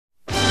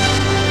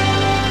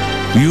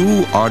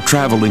You are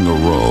traveling a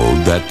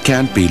road that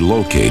can't be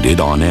located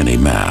on any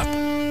map.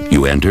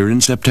 You enter in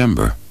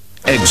September,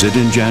 exit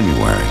in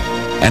January,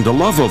 and a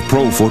love of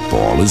pro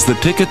football is the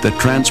ticket that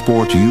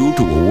transports you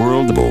to a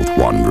world both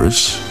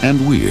wondrous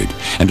and weird.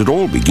 And it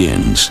all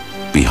begins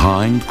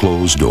behind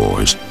closed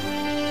doors.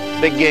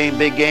 Big game,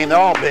 they're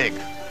all big.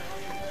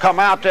 Come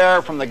out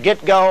there from the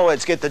get-go,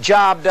 let's get the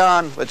job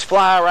done, let's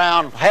fly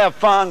around, have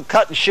fun,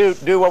 cut and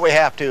shoot, do what we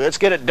have to. Let's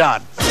get it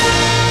done.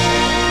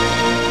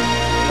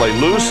 Play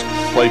loose,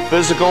 play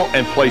physical,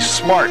 and play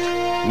smart.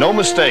 No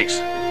mistakes.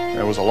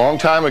 It was a long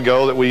time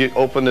ago that we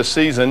opened this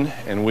season,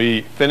 and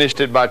we finished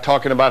it by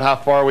talking about how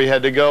far we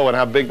had to go and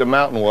how big the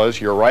mountain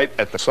was. You're right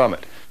at the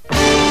summit.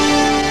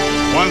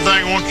 One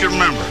thing I want you to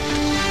remember,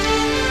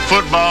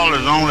 football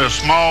is only a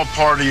small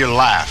part of your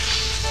life.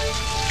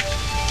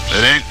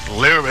 It ain't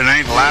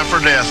life or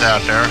death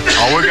out there.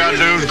 All we got to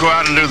do is go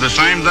out and do the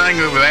same thing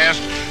we've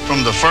asked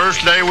from the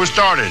first day we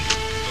started.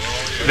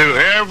 Do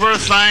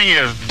everything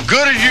as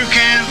good as you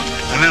can,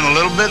 and then a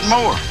little bit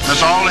more.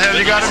 That's all the hell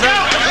you got to do.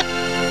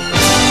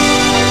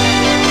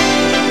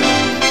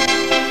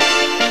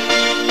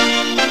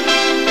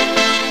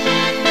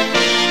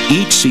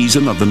 Each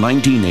season of the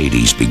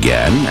 1980s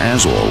began,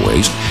 as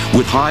always,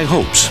 with high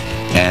hopes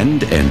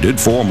and ended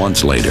 4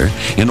 months later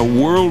in a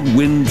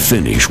whirlwind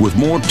finish with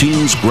more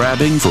teams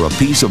grabbing for a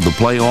piece of the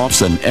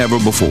playoffs than ever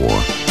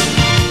before.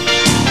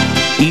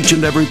 Each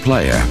and every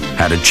player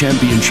had a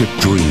championship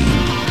dream.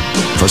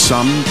 For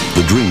some,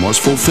 the dream was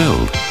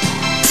fulfilled.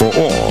 For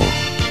all,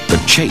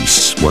 the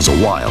chase was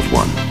a wild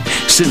one,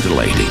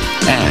 scintillating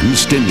and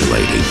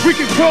stimulating. We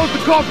can close the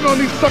coffin on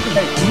these suckers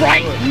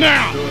right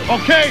now,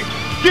 okay?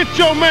 Get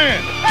your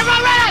man.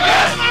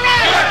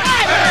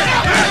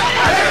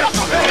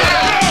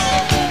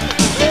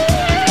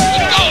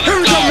 Here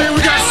we go, man.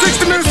 We got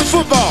 60 minutes of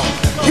football.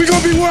 We're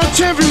going to be world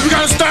champions. We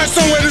got to start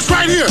somewhere. It's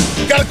right here.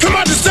 Got to come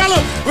out the cellar.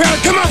 We got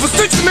to come out for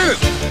 60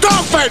 minutes.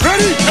 Dogfight.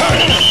 Ready?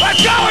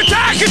 Let's go.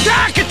 Attack,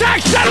 attack,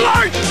 attack. Set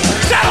alert.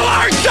 Set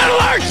alert, set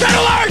alert, set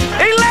alert.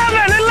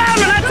 11,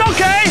 that's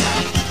okay.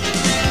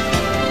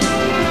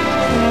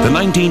 The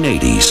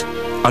 1980s,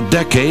 a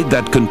decade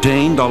that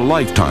contained a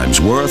lifetime's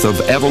worth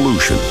of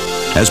evolution,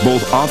 as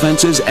both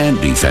offenses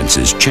and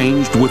defenses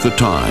changed with the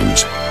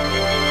times.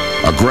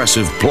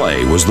 Aggressive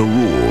play was the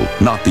rule,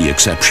 not the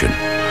exception.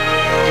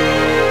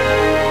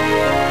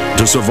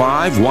 To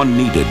survive, one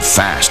needed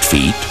fast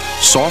feet,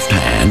 soft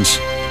hands,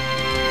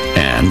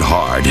 and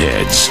hard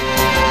heads.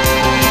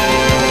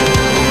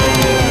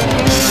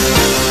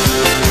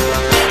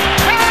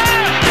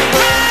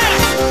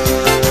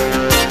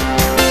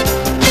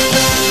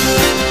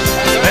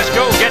 Let's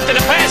go, get to the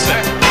passer.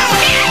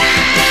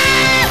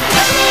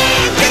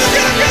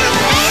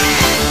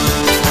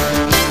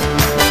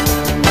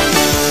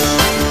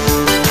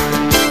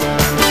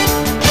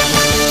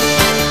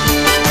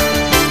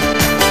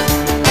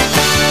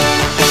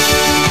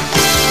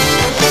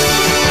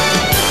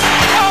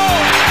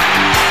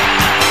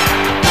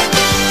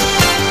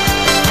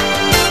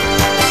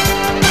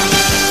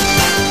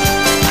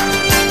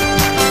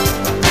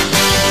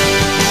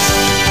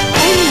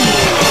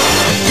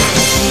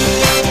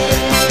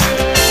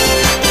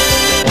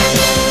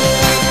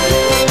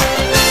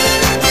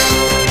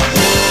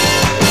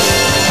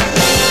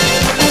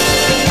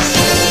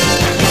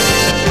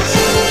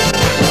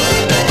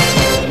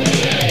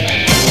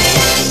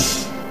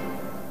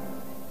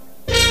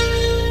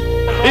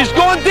 He's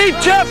going deep,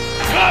 Chip.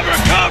 Cover,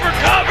 cover,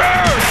 cover.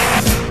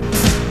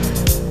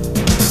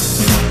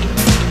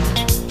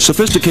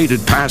 Sophisticated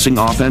passing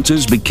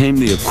offenses became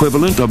the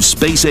equivalent of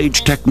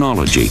space-age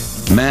technology,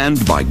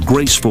 manned by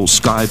graceful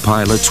sky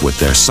pilots with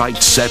their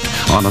sights set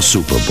on a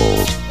Super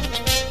Bowl.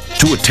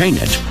 To attain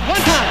it,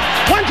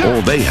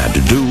 all they had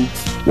to do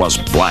was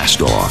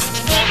blast off.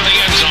 Over the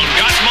end zone,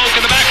 got Moke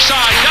in the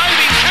backside,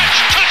 diving catch,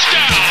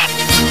 touchdown.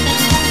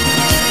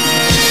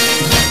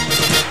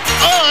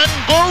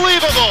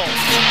 Unbelievable.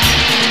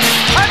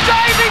 A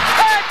diving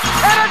catch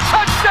and a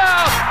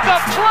touchdown. The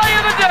play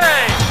of the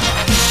day.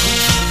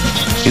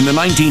 In the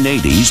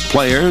 1980s,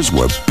 players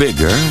were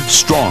bigger,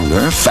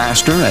 stronger,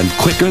 faster, and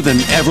quicker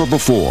than ever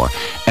before,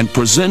 and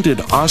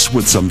presented us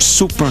with some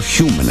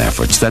superhuman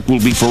efforts that will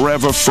be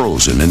forever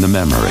frozen in the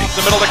memory.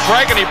 The middle to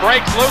Craig, and he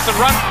breaks loose and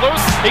runs loose.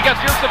 He gets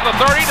use of the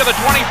 30 to the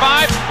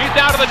 25. He's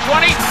down to the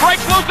 20.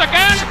 Breaks loose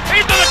again.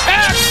 He's to the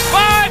 10.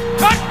 5.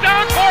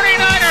 Touchdown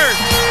 49ers.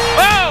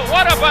 Oh,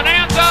 what a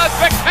bonanza.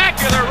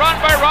 Spectacular run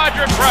by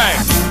Roger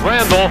Craig.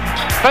 Randall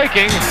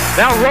faking,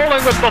 now rolling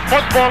with the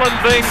football and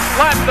being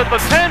flattened at the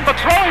 10, but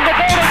throwing the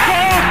ball to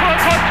goal for a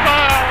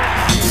touchdown.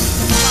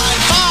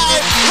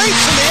 5,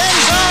 leaps in the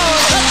end zone,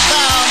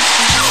 touchdown.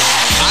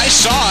 I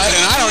saw it,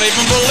 and I don't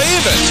even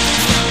believe it.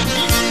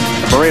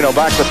 Marino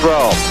back to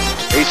throw.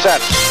 He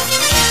sets.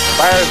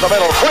 Fires the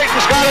middle.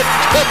 Creighton's got it.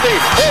 50,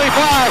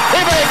 45.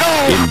 He may go.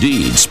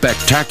 Indeed,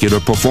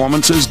 spectacular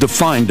performances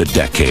defined a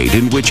decade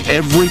in which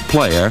every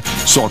player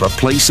sought a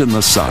place in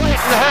the sun. Creighton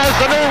has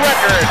the new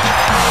record.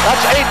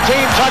 That's 18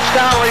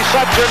 touchdown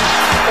receptions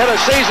in a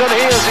season.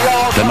 He is the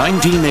all. The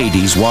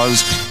 1980s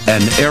was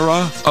an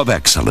era of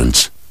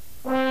excellence.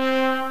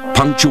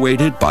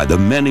 punctuated by the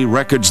many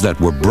records that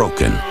were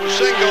broken.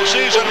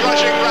 Single-season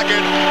rushing record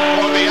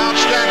for the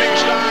outstanding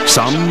star.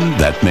 Some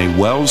that may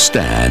well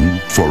stand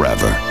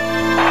forever.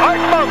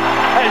 Art Monk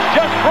has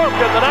just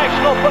broken the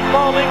National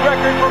Football League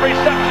record for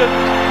receptions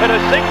in a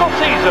single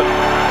season.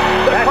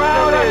 The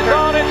crowd is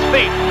on its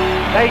feet.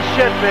 They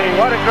should be.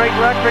 What a great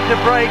record to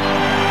break,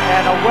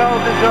 and a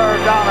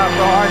well-deserved honor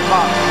for Art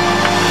Monk.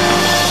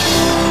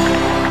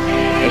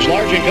 As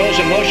Largent goes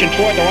in motion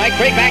toward the right,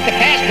 Craig back to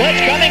pass,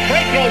 blitz coming,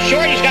 Craig throws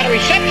short, he's got a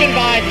reception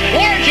by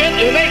Largent,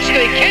 who makes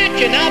the catch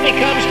and now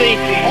becomes the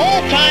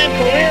all-time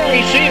career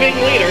receiving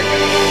leader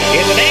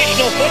in the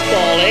National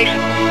Football League.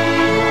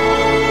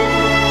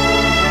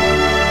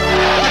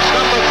 That's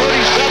number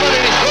 37,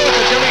 and he throws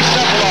to Jimmy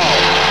Cefalo.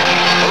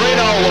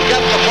 Marino will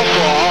get the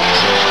football,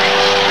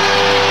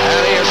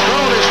 and he has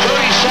thrown his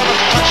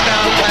 37th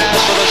touchdown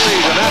pass for the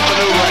season. That's a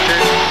new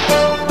record.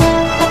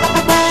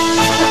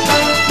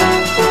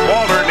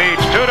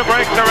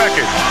 The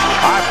record.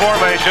 High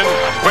formation,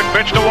 quick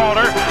pitch to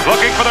Walter,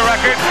 looking for the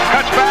record,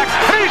 cuts back,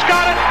 he's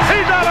got it,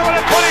 he's out of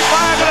it at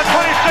 25 to the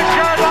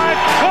 26-yard line.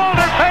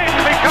 Walter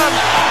Payton becomes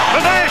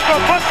the National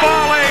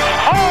Football League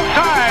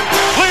all-time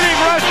leading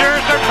rusher,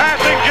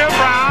 surpassing Jim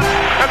Brown,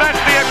 and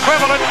that's the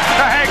equivalent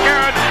to Hank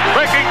Aaron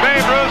breaking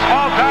Babe Ruth's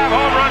all-time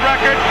home run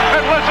record.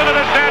 And listen to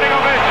the standing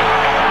ovation.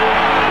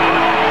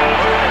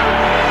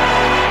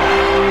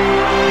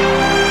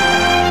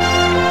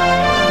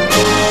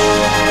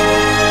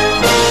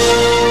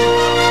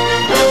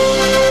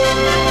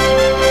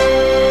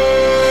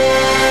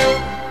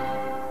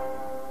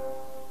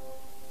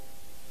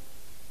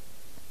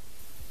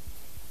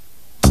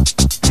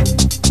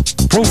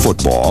 Pro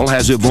football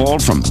has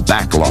evolved from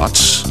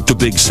backlots to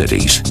big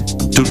cities,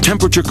 to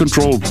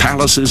temperature-controlled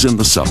palaces in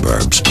the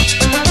suburbs.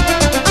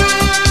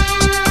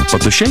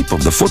 But the shape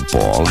of the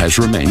football has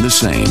remained the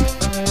same,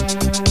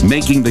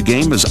 making the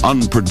game as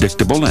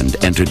unpredictable and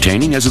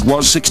entertaining as it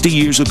was 60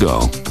 years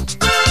ago.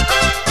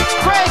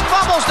 Craig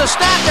fumbles the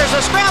snap, there's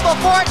a scramble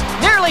for it,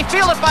 nearly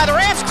fielded by the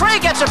Rams.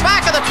 Craig gets it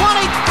back at the 20,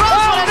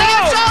 throws it in the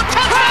end zone,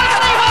 touchdown,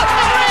 and he hooks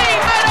the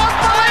green. I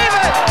don't believe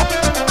it.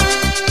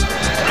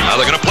 Now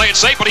they're going to play it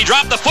safe, but he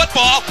dropped the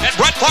football, and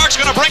Brett Clark's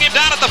going to bring him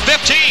down at the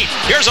 15.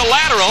 Here's a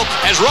lateral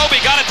as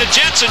Roby got it to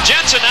Jensen.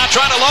 Jensen now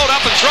trying to load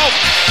up and throw.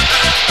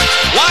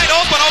 Wide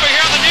open over here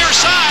on the near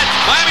side.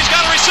 Miami's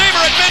got a receiver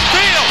at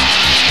midfield.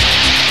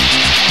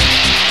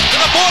 To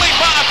the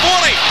 45,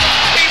 40.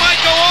 He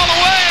might go all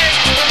the way.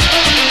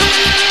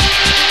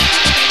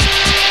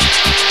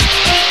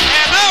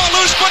 And now a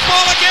loose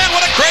football again.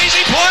 What a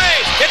crazy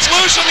play. It's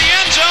loose in the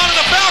end zone, and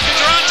the Falcons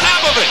are on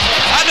top of it.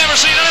 I've never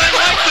seen anything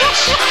like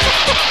this.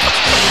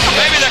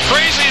 Maybe the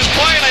craziest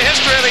play in the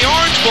history of the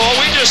Orange Bowl.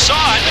 We just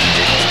saw it.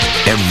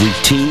 Every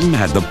team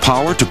had the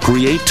power to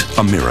create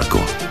a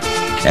miracle,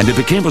 and it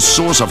became a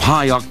source of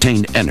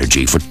high-octane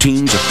energy for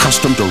teams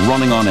accustomed to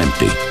running on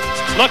empty.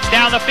 Looks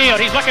down the field.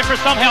 He's looking for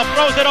some help.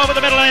 Throws it over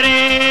the middle, and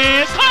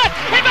it's caught.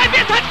 It might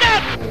be a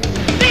touchdown.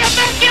 The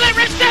immaculate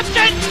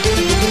reception.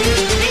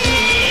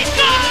 He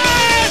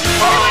scores.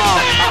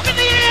 Oh. Up in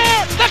the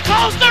air. The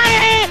Colts are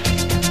ahead.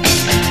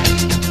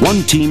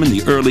 One team in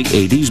the early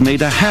 80s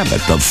made a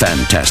habit of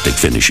fantastic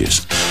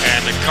finishes.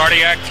 And the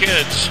Cardiac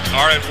Kids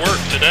are at work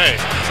today.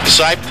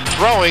 Sipe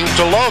throwing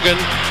to Logan.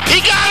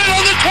 He got it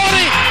on the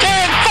 20,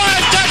 10,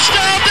 5,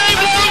 touchdown, Dave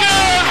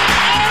Logan!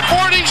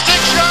 46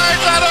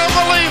 yards, I don't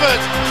believe it.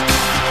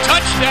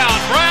 Touchdown,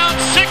 Brown,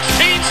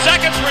 16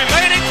 seconds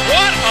remaining.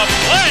 What a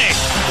play!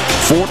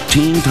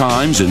 14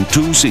 times in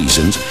 2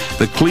 seasons,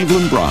 the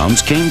Cleveland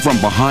Browns came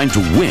from behind to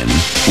win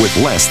with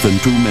less than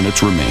 2 minutes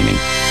remaining.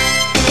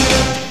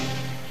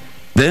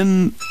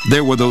 Then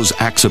there were those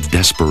acts of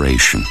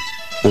desperation.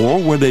 Or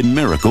were they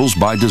miracles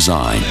by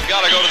design? They've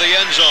got to go to the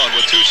end zone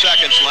with 2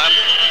 seconds left.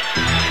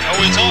 Are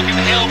we talking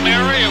Hail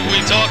Mary, or are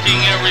we talking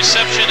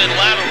reception and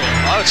lateral?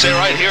 I would say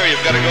right here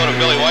you've got to go to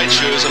Billy White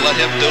Shoes and let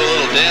him do a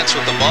little dance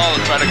with the ball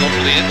and try to go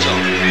for the end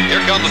zone.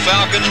 Here come the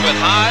Falcons with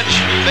Hodge,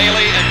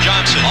 Bailey, and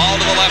Johnson. All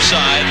to the left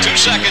side. 2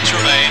 seconds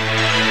remain.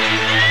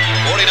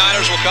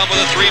 49ers will come with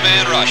a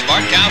 3-man rush.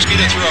 Bartkowski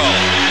to throw.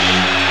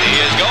 He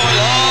is going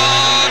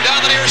long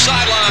down the near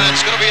sideline.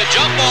 It's going to be a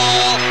jump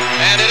ball,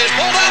 and it is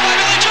pulled out by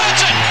Billy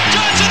Johnson.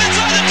 Johnson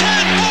inside the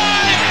 10.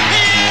 5.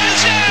 He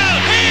is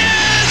out. He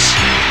is.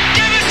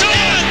 Give it to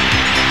him.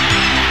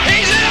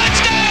 He's a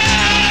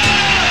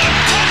touchdown.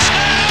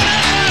 Touchdown,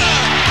 Atlanta.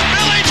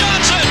 Billy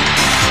Johnson.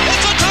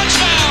 It's a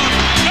touchdown.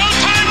 No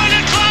time on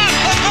the clock.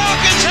 The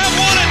Falcons have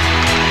won it.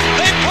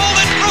 They pulled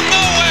it from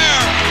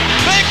nowhere.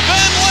 Big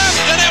Ben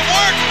left, and it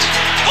worked.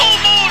 Full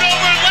moon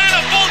over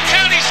Atlanta, Fulton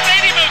County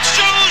Stadium. And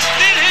Shoes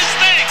did his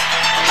thing.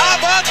 How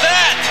about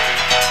that?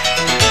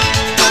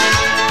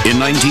 In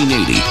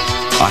 1980,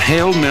 a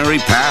Hail Mary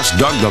pass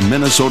dug the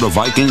Minnesota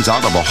Vikings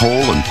out of a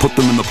hole and put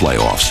them in the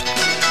playoffs.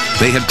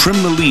 They had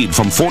trimmed the lead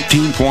from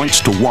 14 points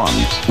to 1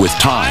 with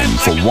time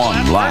for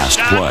one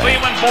last play.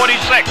 Cleveland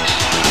 46.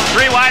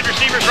 3 wide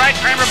receivers right,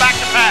 Kramer back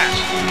to pass.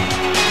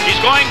 He's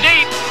going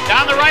deep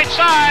down the right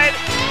side,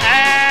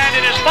 and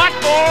it is fought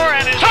for,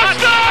 and it's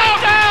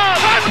touchdown!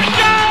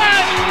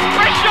 Touchdown!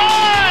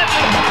 Rashawn!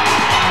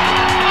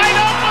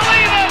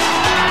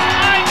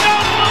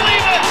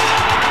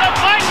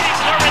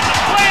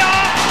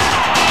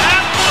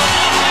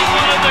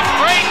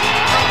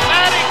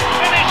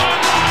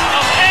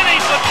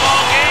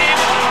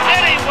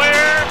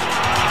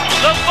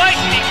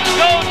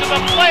 the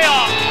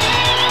playoffs.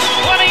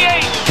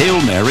 28. Hail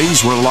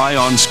Marys rely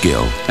on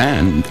skill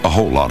and a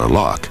whole lot of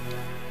luck.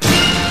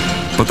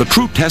 But the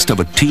true test of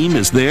a team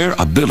is their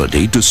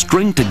ability to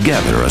string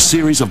together a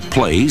series of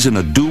plays in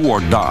a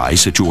do-or-die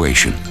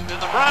situation.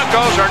 The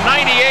Broncos are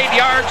 98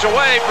 yards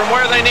away from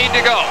where they need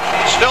to go.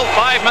 Still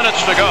 5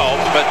 minutes to go,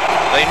 but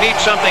they need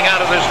something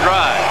out of this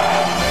drive.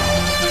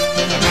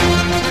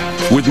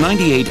 With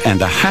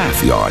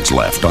 98.5 yards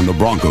left on the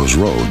Broncos'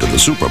 road to the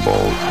Super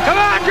Bowl, Come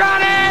on,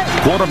 Johnny!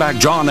 quarterback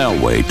John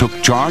Elway took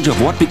charge of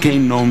what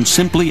became known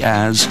simply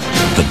as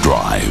the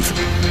drive.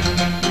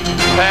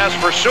 Pass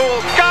for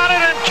Sewell, got it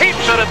and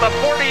keeps it at the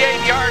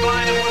 48-yard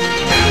line.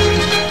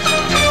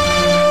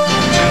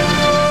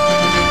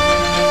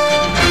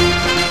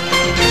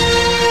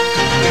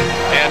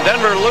 And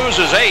Denver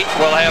loses 8.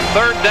 We'll have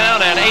 3rd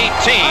down and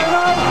 18.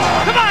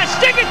 Come on,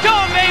 stick it to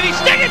him, baby!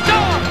 Stick it to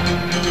him!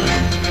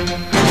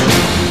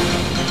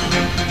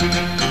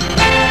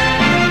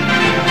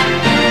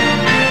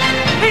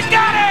 He's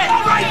got it!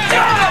 All right,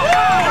 go!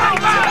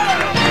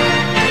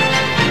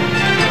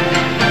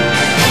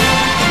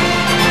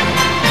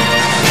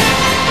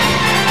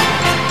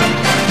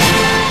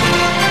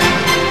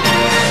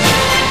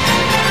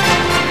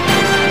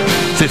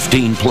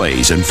 "15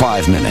 plays in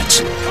 5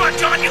 minutes. Come on,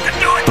 John, you can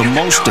do it! The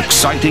most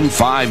exciting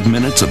 5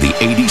 minutes of the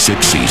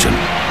 '86 season.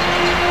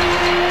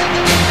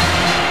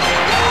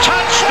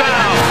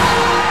 Touchdown!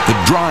 The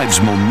drive's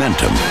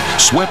momentum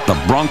swept the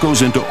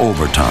Broncos into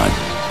overtime,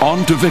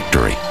 on to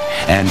victory,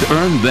 and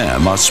earned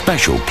them a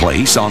special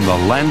place on the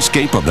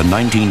landscape of the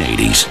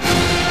 1980s.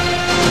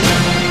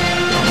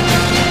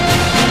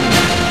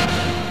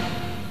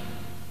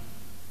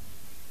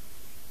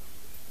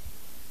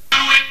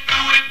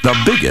 The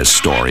biggest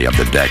story of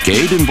the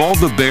decade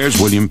involved the Bears'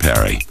 William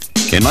Perry.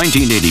 In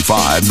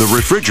 1985, the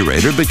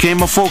refrigerator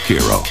became a folk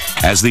hero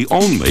as the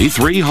only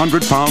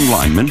 300-pound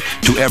lineman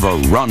to ever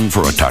run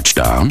for a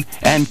touchdown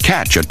and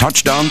catch a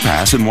touchdown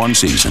pass in one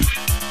season.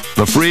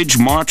 The fridge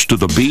marched to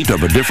the beat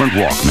of a different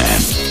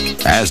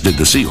Walkman, as did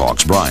the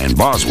Seahawks' Brian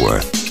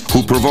Bosworth,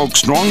 who provoked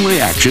strong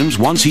reactions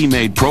once he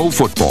made pro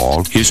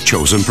football his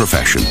chosen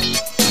profession.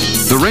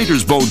 The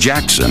Raiders' Bo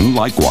Jackson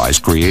likewise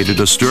created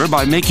a stir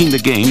by making the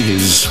game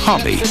his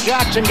hobby.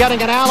 Jackson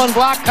getting an Allen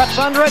block, cuts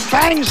under it,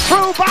 bangs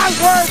through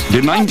Bosworth.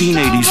 In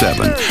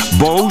 1987,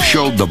 Bo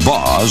showed the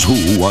Boz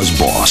who was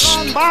boss.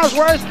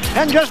 Bosworth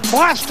and just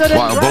blasted it.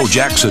 While Bo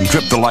Jackson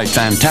tripped the light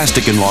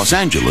fantastic in Los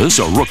Angeles,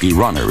 a rookie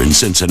runner in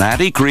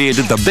Cincinnati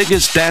created the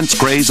biggest dance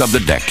craze of the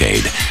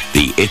decade,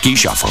 the Ickey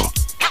Shuffle.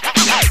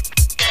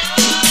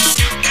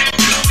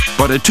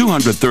 But at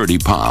 230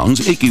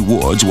 pounds, Ickey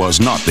Woods was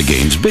not the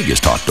game's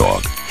biggest hot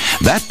dog.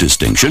 That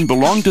distinction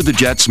belonged to the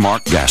Jets'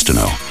 Mark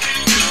Gastineau.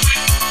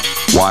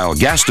 While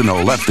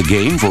Gastineau left the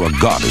game for a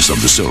goddess of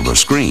the silver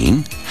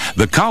screen,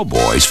 the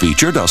Cowboys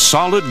featured a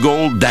solid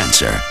gold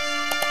dancer,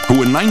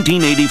 who in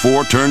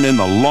 1984 turned in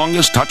the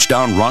longest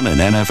touchdown run in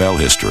NFL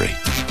history.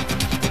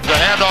 The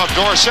handoff,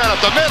 Dorsett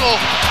up the middle.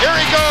 Here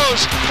he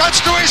goes.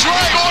 Cuts to his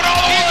right. Going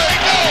all the way.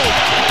 Go.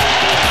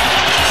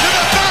 To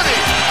the 30.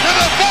 To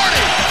the 40.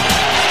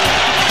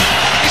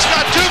 He's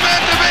got 2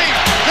 men to beat.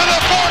 To the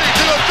 40.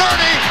 To the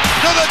 30.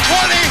 To the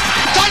 20.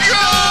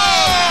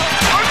 Touchdown!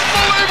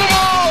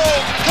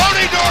 Unbelievable!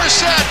 Tony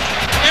Dorsett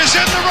is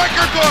in the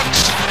record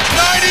books.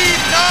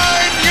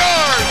 99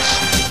 yards.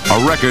 A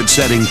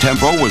record-setting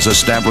tempo was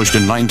established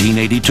in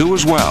 1982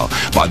 as well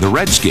by the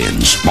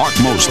Redskins' Mark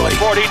Mosley.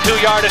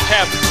 42-yard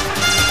attempt.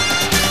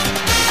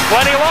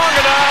 Plenty long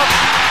enough.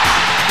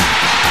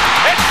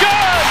 It's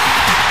good!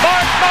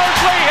 Mark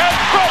Mosley has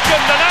broken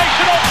the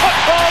National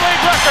Football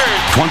League record.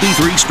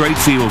 23 straight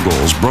field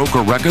goals broke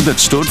a record that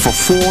stood for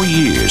 4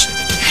 years.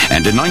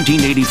 And in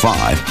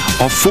 1985,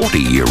 a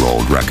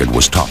 40-year-old record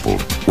was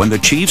toppled when the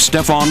Chiefs'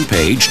 Stephon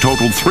Page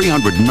totaled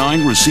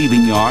 309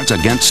 receiving yards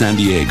against San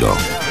Diego.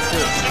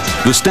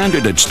 The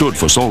standard had stood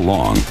for so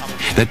long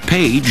that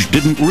Page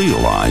didn't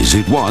realize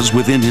it was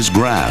within his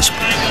grasp.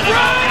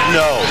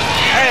 No.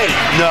 Hey,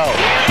 no.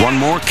 One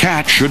more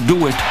catch should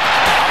do it.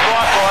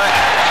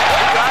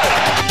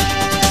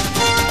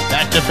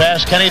 Back to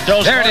pass. Kenny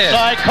throws There it is.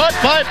 side. Caught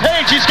by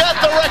Page. He's got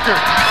the record.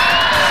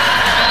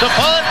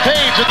 Stephon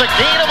Page with a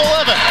gain of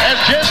 11 has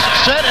just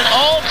set an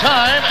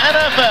all-time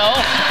NFL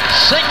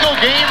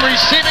single-game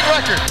receiving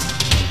record.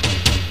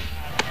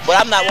 But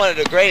I'm not one of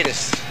the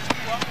greatest.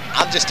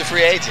 I'm just a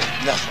free agent.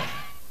 No.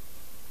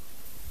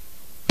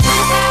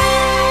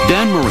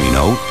 Dan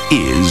Marino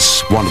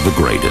is one of the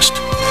greatest.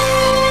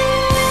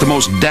 The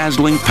most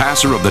dazzling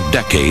passer of the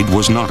decade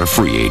was not a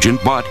free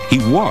agent, but he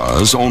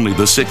was only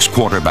the 6th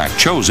quarterback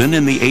chosen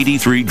in the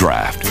 '83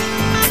 draft.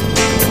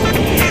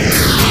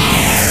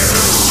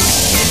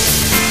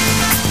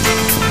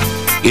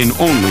 In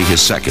only his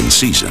 2nd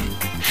season,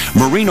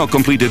 Marino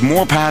completed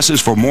more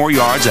passes for more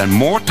yards and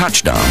more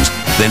touchdowns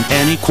than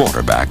any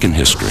quarterback in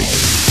history.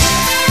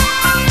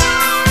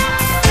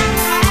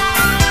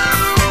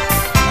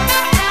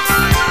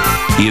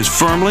 He is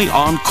firmly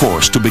on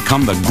course to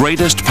become the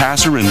greatest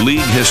passer in league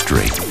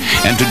history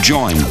and to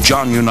join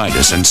John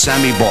Unitas and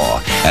Sammy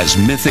Baugh as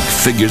mythic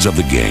figures of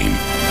the game.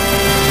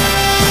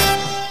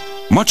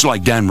 Much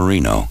like Dan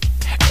Marino,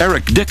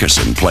 Eric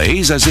Dickerson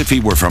plays as if he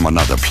were from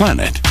another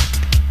planet.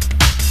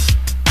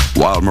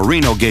 While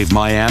Marino gave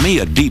Miami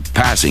a deep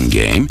passing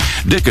game,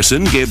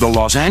 Dickerson gave the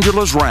Los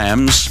Angeles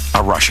Rams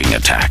a rushing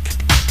attack.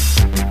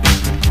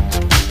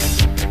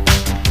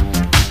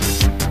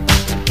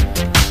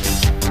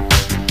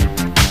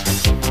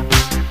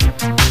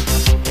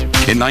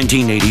 In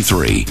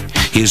 1983,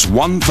 his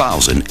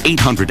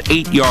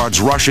 1,808 yards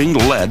rushing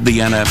led the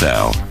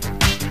NFL.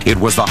 It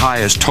was the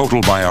highest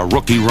total by a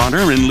rookie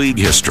runner in league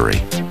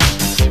history.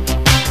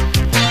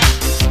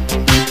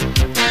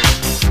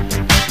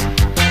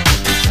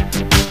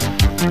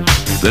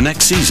 The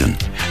next season,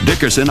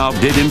 Dickerson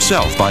outdid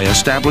himself by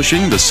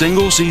establishing the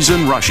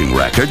single-season rushing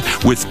record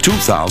with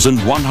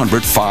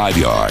 2,105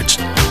 yards.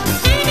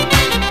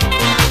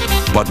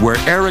 But where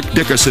Eric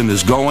Dickerson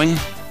is going,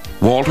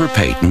 Walter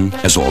Payton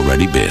has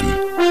already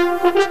been.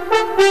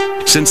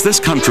 Since this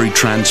country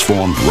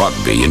transformed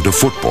rugby into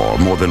football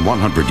more than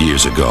 100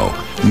 years ago,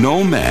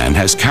 no man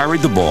has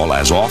carried the ball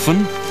as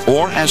often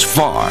or as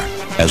far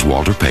as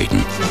Walter Payton.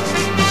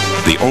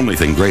 The only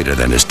thing greater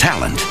than his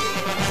talent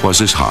was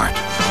his heart.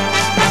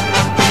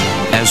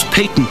 As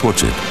Payton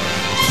puts it,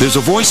 there's a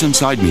voice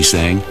inside me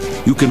saying,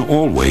 you can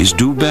always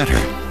do better.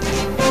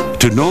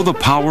 To know the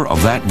power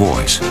of that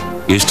voice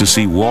is to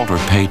see Walter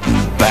Payton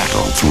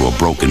battle through a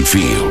broken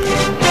field.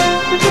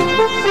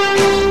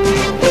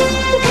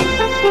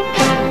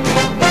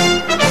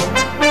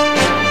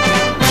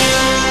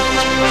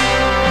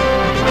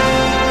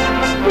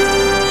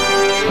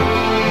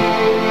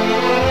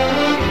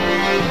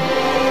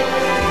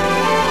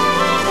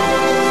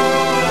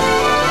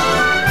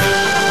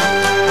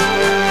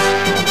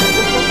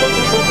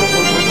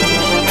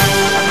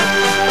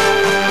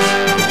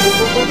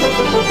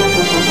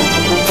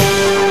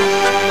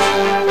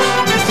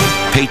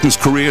 Payton's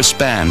career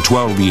spanned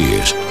 12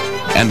 years,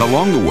 and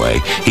along the way,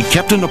 he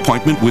kept an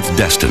appointment with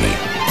destiny.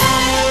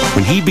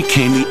 When he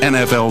became the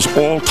NFL's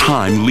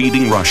all-time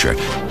leading rusher,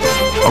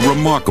 a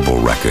remarkable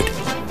record,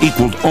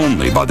 equaled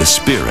only by the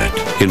spirit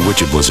in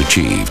which it was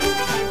achieved.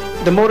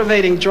 The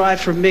motivating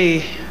drive for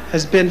me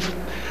has been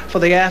for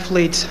the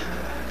athletes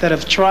that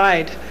have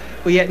tried,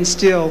 but yet and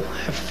still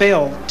have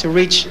failed to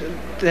reach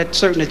that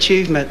certain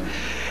achievement,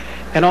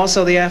 and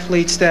also the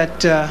athletes that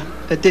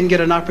didn't get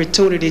an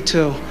opportunity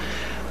to,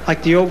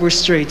 like the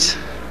Overstreets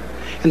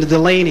and the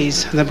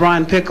Delaney's and the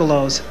Brian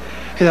Piccolos.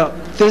 You know,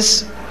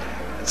 this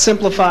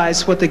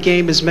simplifies what the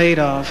game is made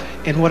of,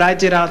 and what I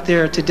did out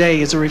there today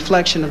is a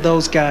reflection of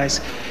those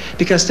guys,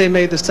 because they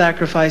made the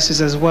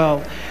sacrifices as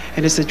well,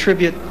 and it's a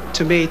tribute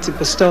to me to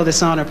bestow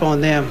this honor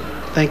upon them.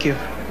 Thank you.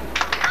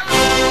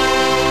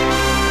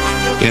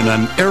 In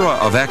an era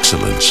of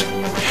excellence,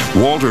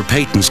 Walter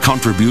Payton's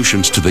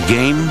contributions to the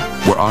game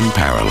were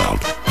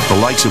unparalleled, the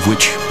likes of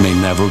which may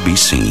never be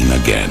seen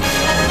again.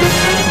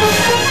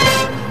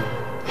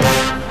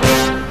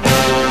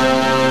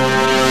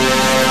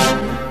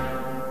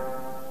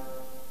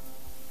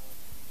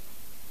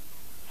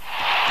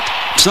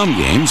 Some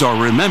games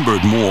are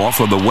remembered more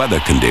for the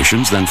weather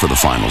conditions than for the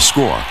final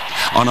score.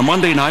 On a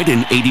Monday night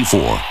in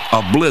 '84,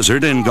 a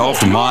blizzard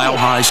engulfed Mile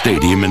High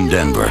Stadium in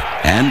Denver.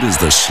 And as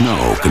the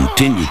snow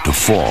continued to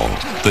fall,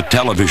 the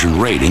television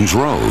ratings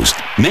rose,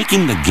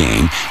 making the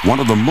game one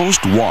of the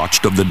most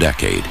watched of the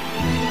decade.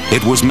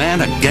 It was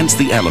man against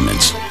the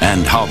elements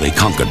and how they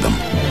conquered them.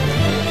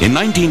 In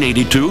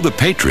 1982, the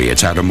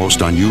Patriots had a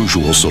most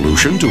unusual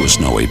solution to a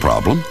snowy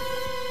problem.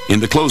 In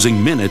the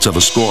closing minutes of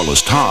a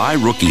scoreless tie,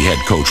 rookie head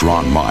coach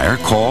Ron Meyer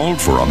called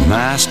for a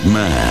masked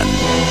man.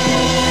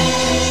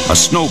 A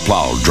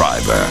snowplow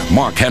driver,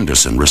 Mark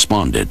Henderson,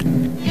 responded.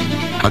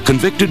 A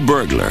convicted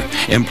burglar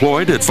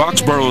employed at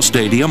Foxborough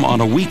Stadium on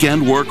a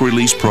weekend work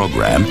release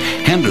program,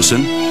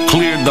 Henderson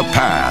cleared the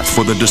path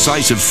for the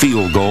decisive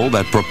field goal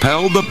that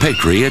propelled the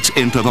Patriots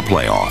into the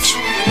playoffs.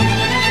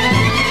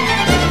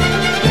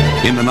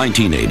 In the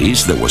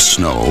 1980s, there was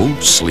snow,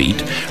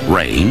 sleet,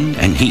 rain,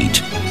 and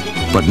heat.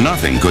 But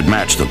nothing could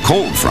match the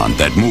cold front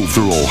that moved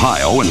through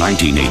Ohio in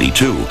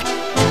 1982.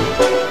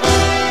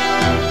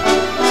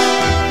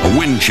 A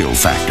wind chill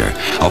factor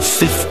of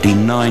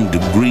 59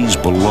 degrees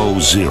below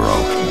zero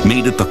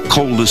made it the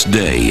coldest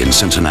day in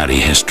Cincinnati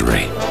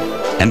history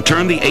and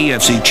turned the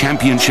AFC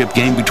Championship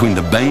game between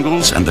the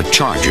Bengals and the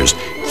Chargers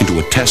into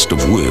a test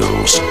of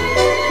wills.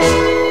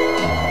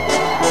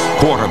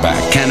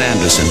 Quarterback Ken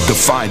Anderson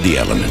defied the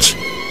elements,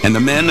 and the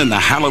men in the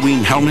Halloween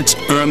helmets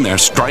earned their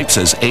stripes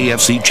as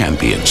AFC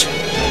champions.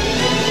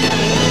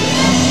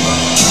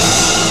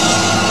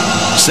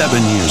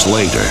 7 years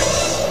later,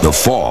 the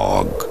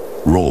fog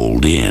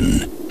rolled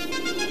in.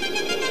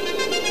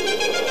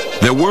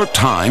 There were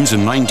times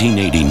in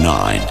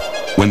 1989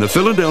 when the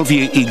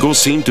Philadelphia Eagles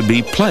seemed to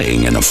be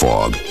playing in a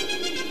fog.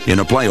 In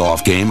a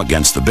playoff game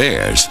against the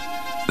Bears,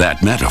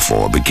 that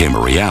metaphor became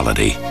a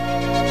reality.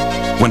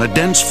 When a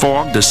dense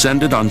fog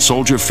descended on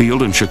Soldier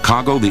Field in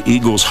Chicago, the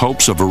Eagles'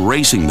 hopes of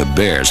erasing the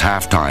Bears'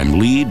 halftime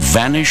lead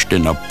vanished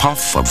in a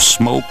puff of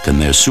smoke,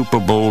 and their Super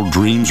Bowl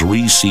dreams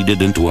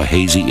receded into a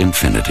hazy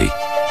infinity.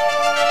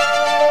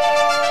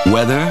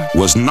 Weather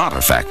was not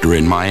a factor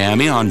in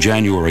Miami on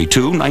January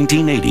 2,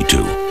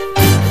 1982.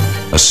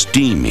 A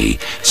steamy,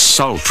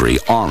 sultry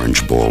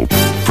Orange Bowl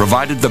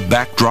provided the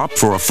backdrop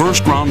for a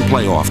first-round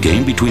playoff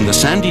game between the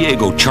San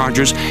Diego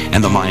Chargers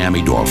and the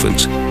Miami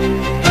Dolphins.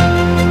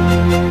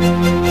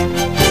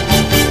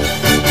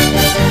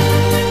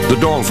 The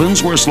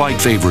Dolphins were slight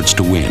favorites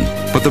to win,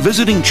 but the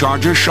visiting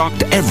Chargers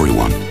shocked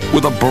everyone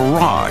with a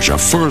barrage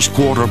of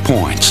first-quarter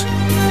points.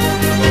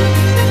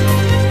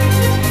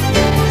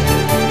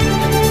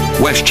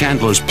 Wes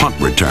Chandler's punt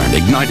return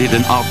ignited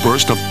an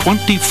outburst of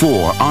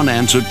 24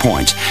 unanswered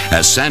points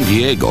as San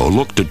Diego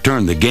looked to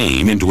turn the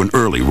game into an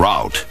early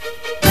rout.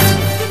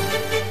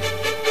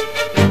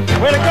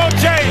 Way to go,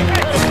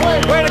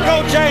 James! Way to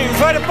go, James!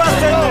 Way to bust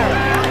in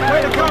there!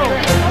 Way to go!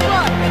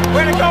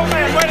 Way to go,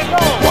 man! Way to go!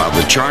 While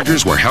the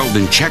Chargers were held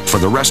in check for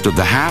the rest of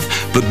the half,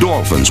 the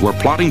Dolphins were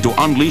plotting to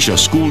unleash a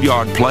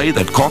schoolyard play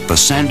that caught the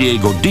San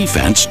Diego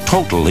defense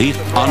totally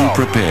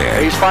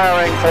unprepared. He's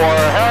firing for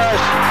Harris.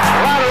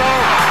 Lateral.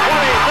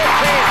 20,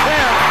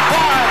 10,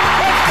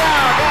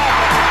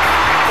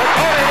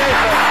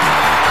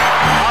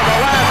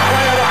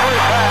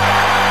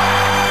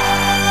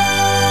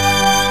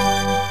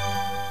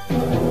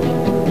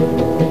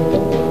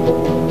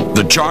 5.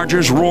 The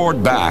Chargers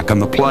roared back on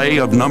the play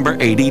of number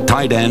 80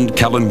 tight end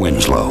Kellen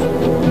Winslow.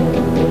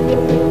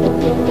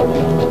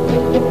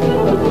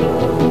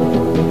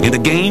 In a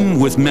game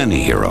with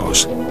many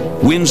heroes,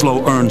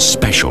 Winslow earned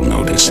special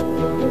notice,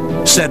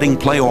 setting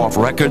playoff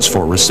records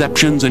for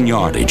receptions and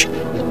yardage,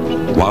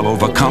 while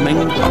overcoming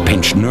a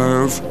pinched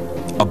nerve,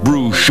 a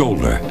bruised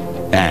shoulder,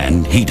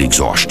 and heat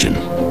exhaustion.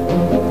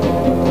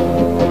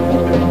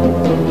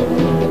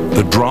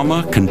 The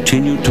drama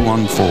continued to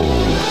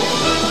unfold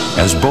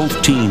as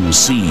both teams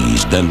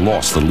seized and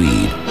lost the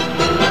lead.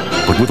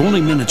 But with only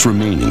minutes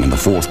remaining in the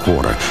fourth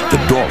quarter, the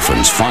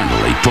Dolphins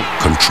finally took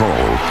control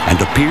and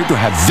appeared to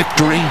have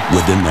victory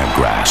within their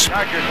grasp.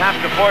 Chargers have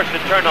to force a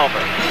turnover.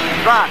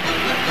 Trot,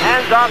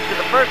 hands off to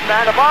the first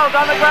man, the ball's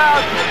on the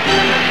ground.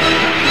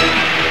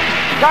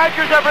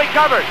 Chargers have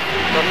recovered.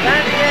 So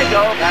San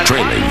Diego has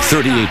trailing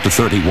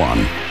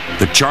 38-31.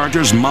 The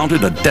Chargers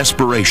mounted a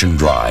desperation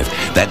drive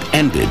that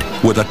ended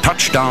with a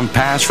touchdown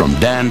pass from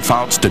Dan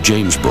Fouts to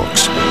James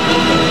Brooks.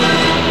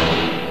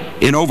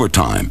 In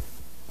overtime,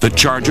 the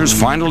Chargers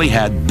finally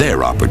had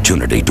their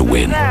opportunity to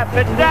win.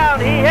 It's down,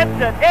 he hits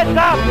it, it's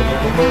up,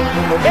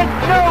 it's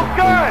no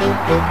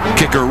good.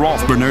 Kicker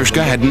Rolf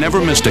Bernerschke had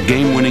never missed a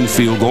game-winning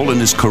field goal in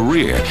his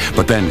career,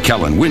 but then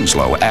Kellen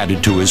Winslow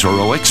added to his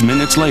heroics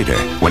minutes later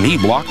when he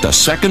blocked a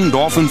second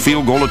Dolphin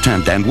field goal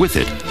attempt, and with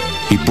it,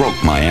 he broke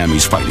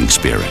Miami's fighting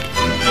spirit.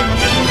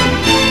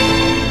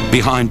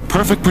 Behind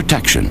perfect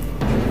protection,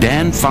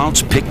 Dan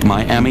Fouts picked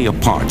Miami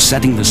apart,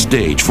 setting the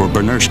stage for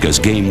Bernerschke's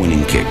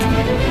game-winning kick.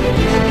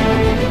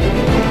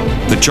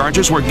 The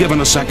Chargers were given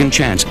a second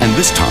chance, and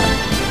this time,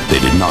 they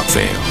did not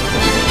fail.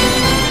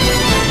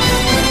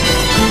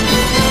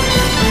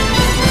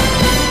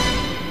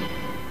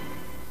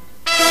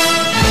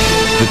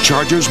 The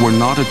Chargers were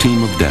not a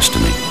team of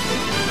destiny,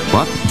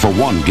 but for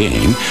one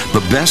game,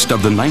 the best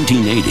of the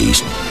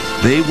 1980s,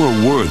 they were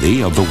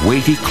worthy of the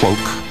weighty cloak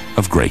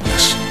of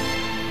greatness.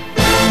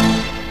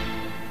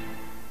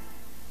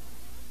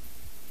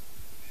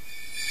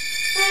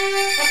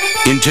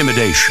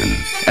 Intimidation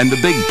and the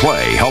big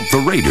play helped the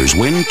Raiders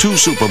win 2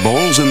 Super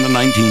Bowls in the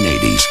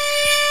 1980s.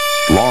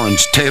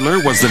 Lawrence Taylor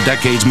was the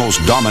decade's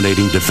most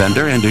dominating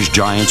defender, and his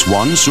Giants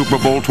won Super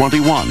Bowl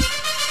 21.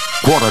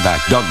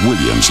 Quarterback Doug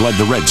Williams led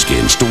the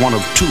Redskins to one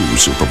of 2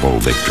 Super Bowl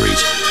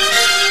victories.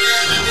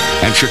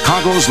 And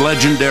Chicago's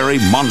legendary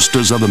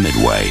Monsters of the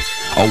Midway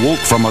awoke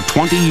from a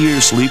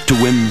 20-year sleep to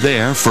win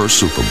their first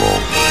Super Bowl.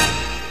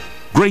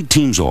 Great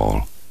teams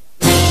all.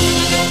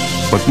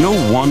 But no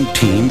one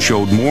team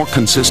showed more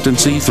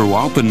consistency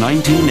throughout the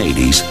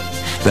 1980s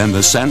than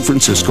the San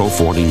Francisco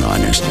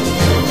 49ers.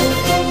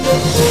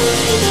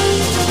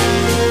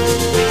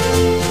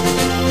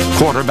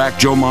 Quarterback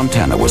Joe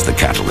Montana was the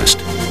catalyst.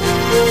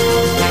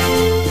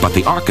 But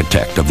the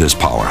architect of this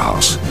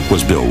powerhouse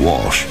was Bill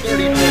Walsh,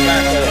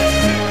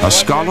 a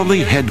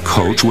scholarly head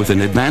coach with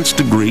an advanced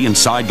degree in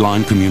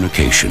sideline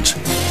communications.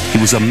 He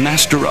was a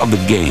master of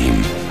the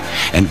game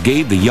and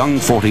gave the young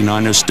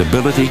 49ers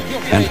stability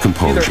and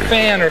composure. Either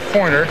fan or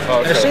corner,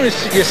 and as soon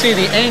as you see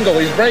the angle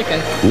he's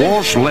breaking.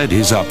 Walsh led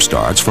his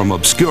upstarts from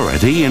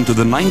obscurity into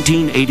the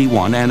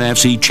 1981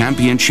 NFC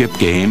Championship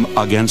game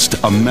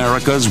against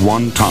America's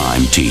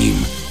one-time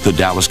team, the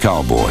Dallas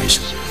Cowboys.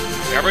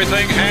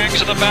 Everything hangs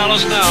in the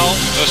balance now.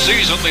 The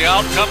season, the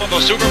outcome of the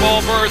Super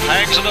Bowl berth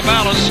hangs in the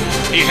balance.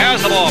 He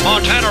has the ball.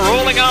 Montana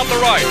rolling out the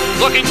right,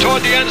 looking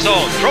toward the end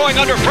zone, throwing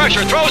under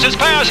pressure, throws his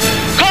pass.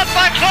 Caught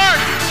by Clark.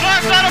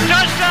 Clark got him,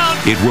 touchdown.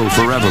 It will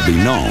forever be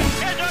known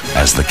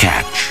as the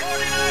catch.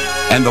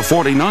 And the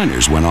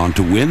 49ers went on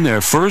to win their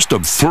first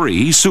of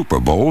 3 Super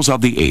Bowls of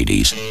the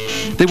 80s.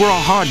 They were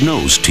a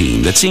hard-nosed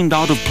team that seemed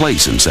out of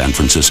place in San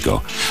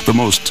Francisco, the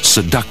most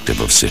seductive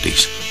of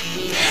cities.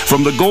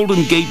 From the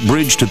Golden Gate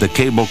Bridge to the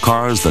cable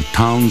cars, the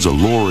town's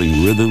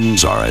alluring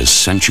rhythms are as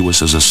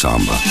sensuous as a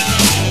samba.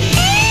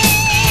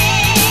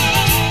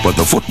 but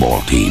the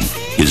football team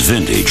is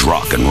vintage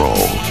rock and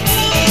roll.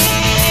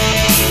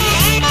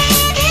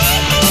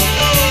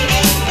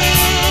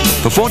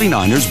 The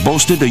 49ers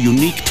boasted a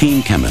unique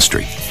team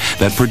chemistry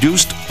that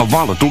produced a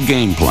volatile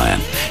game plan.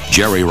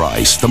 Jerry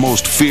Rice, the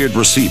most feared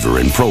receiver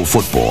in pro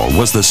football,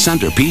 was the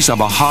centerpiece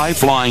of a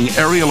high-flying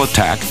aerial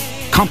attack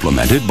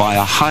complemented by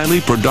a highly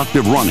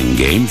productive running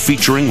game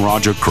featuring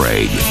Roger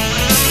Craig.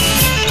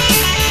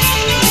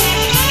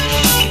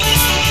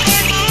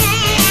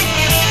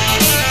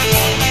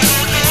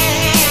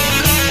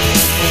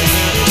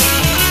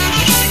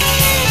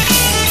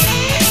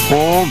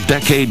 All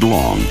decade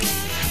long,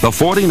 the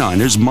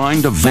 49ers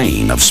mined a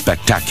vein of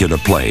spectacular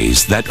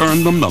plays that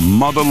earned them the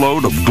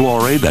motherlode of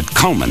glory that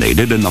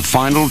culminated in the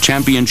final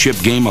championship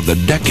game of the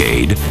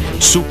decade,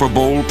 Super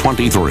Bowl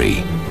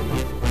 23.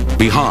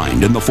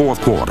 Behind in the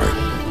fourth quarter,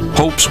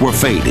 hopes were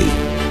fading.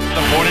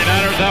 The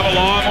 49ers have a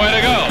long way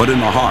to go. But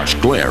in the harsh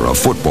glare of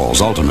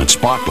football's ultimate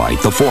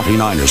spotlight, the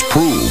 49ers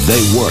proved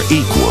they were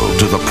equal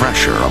to the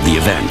pressure of the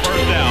event.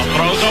 First down,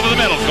 throws over the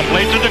middle,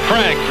 completes it to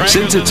Craig.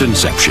 Since its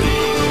inception,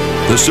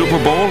 the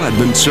Super Bowl had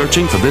been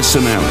searching for this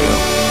scenario.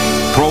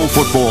 Pro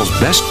football's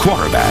best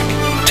quarterback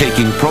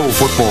taking pro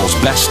football's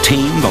best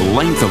team the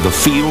length of the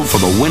field for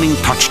the winning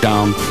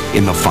touchdown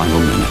in the final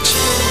minutes.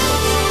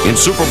 In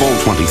Super Bowl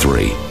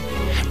 23,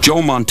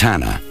 Joe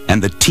Montana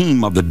and the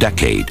team of the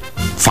decade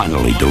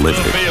finally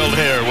delivered. The field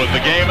here with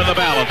the game in the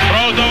balance.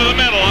 Throws over the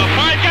middle. A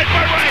fight gets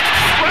for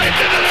right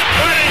into the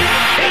 20.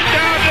 He's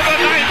down to the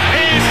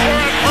 19 for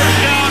a first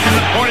down. And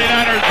the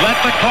 49ers let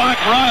the clock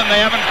run.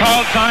 They haven't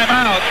called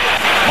timeout.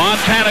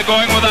 Montana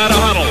going without a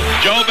huddle.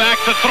 Joe back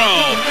to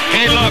throw.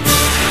 He looks.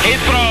 He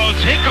throws.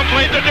 He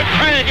completes it to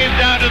Craig. He's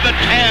down to the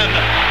 10.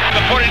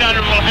 The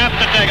 49ers will have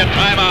to take a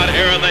timeout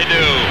here, and they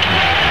do.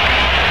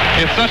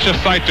 It's such a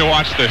sight to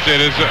watch this.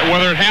 It is,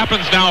 whether it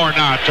happens now or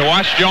not, to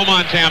watch Joe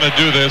Montana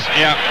do this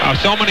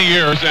so many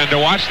years, and to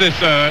watch this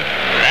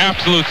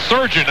absolute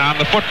surgeon on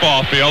the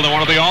football field and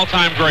one of the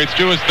all-time greats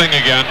do his thing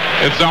again,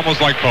 it's almost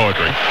like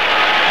poetry.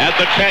 At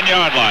the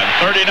 10-yard line,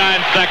 39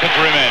 seconds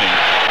remaining.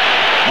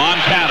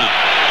 Montana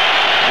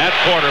at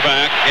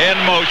quarterback, in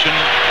motion,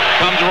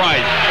 comes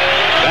Rice.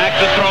 Back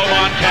to throw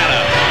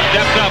Montana.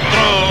 Steps up,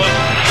 throws.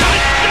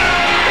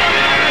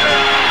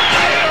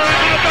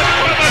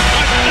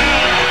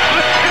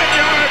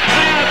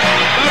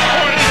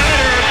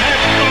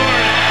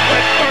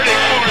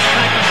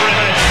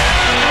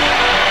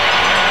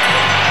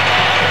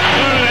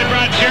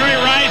 Jerry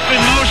Rice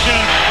in motion.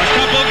 A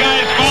couple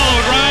guys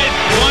followed Rice.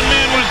 One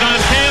man was on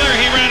Taylor.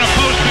 He ran a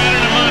post pattern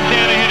and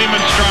Montana hit him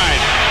in stride.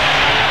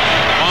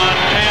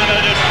 Montana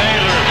to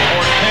Taylor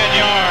for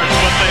 10 yards,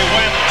 but they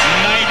went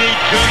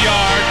 92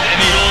 yards in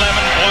 11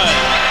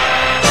 plays.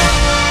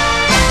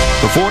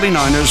 The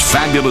 49ers'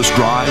 fabulous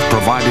drive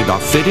provided a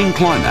fitting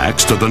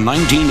climax to the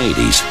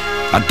 1980s,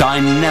 a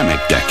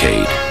dynamic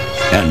decade,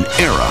 an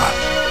era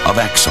of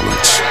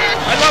excellence.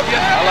 I love you.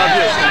 I love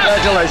you.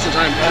 Congratulations.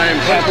 I am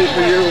happy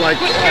for you like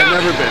I've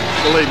never been.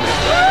 Believe me.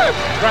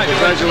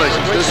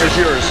 Congratulations. This is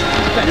yours.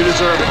 You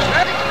deserve it.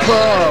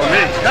 Oh,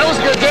 man. That was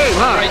a good game,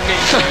 huh? Great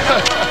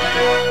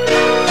game.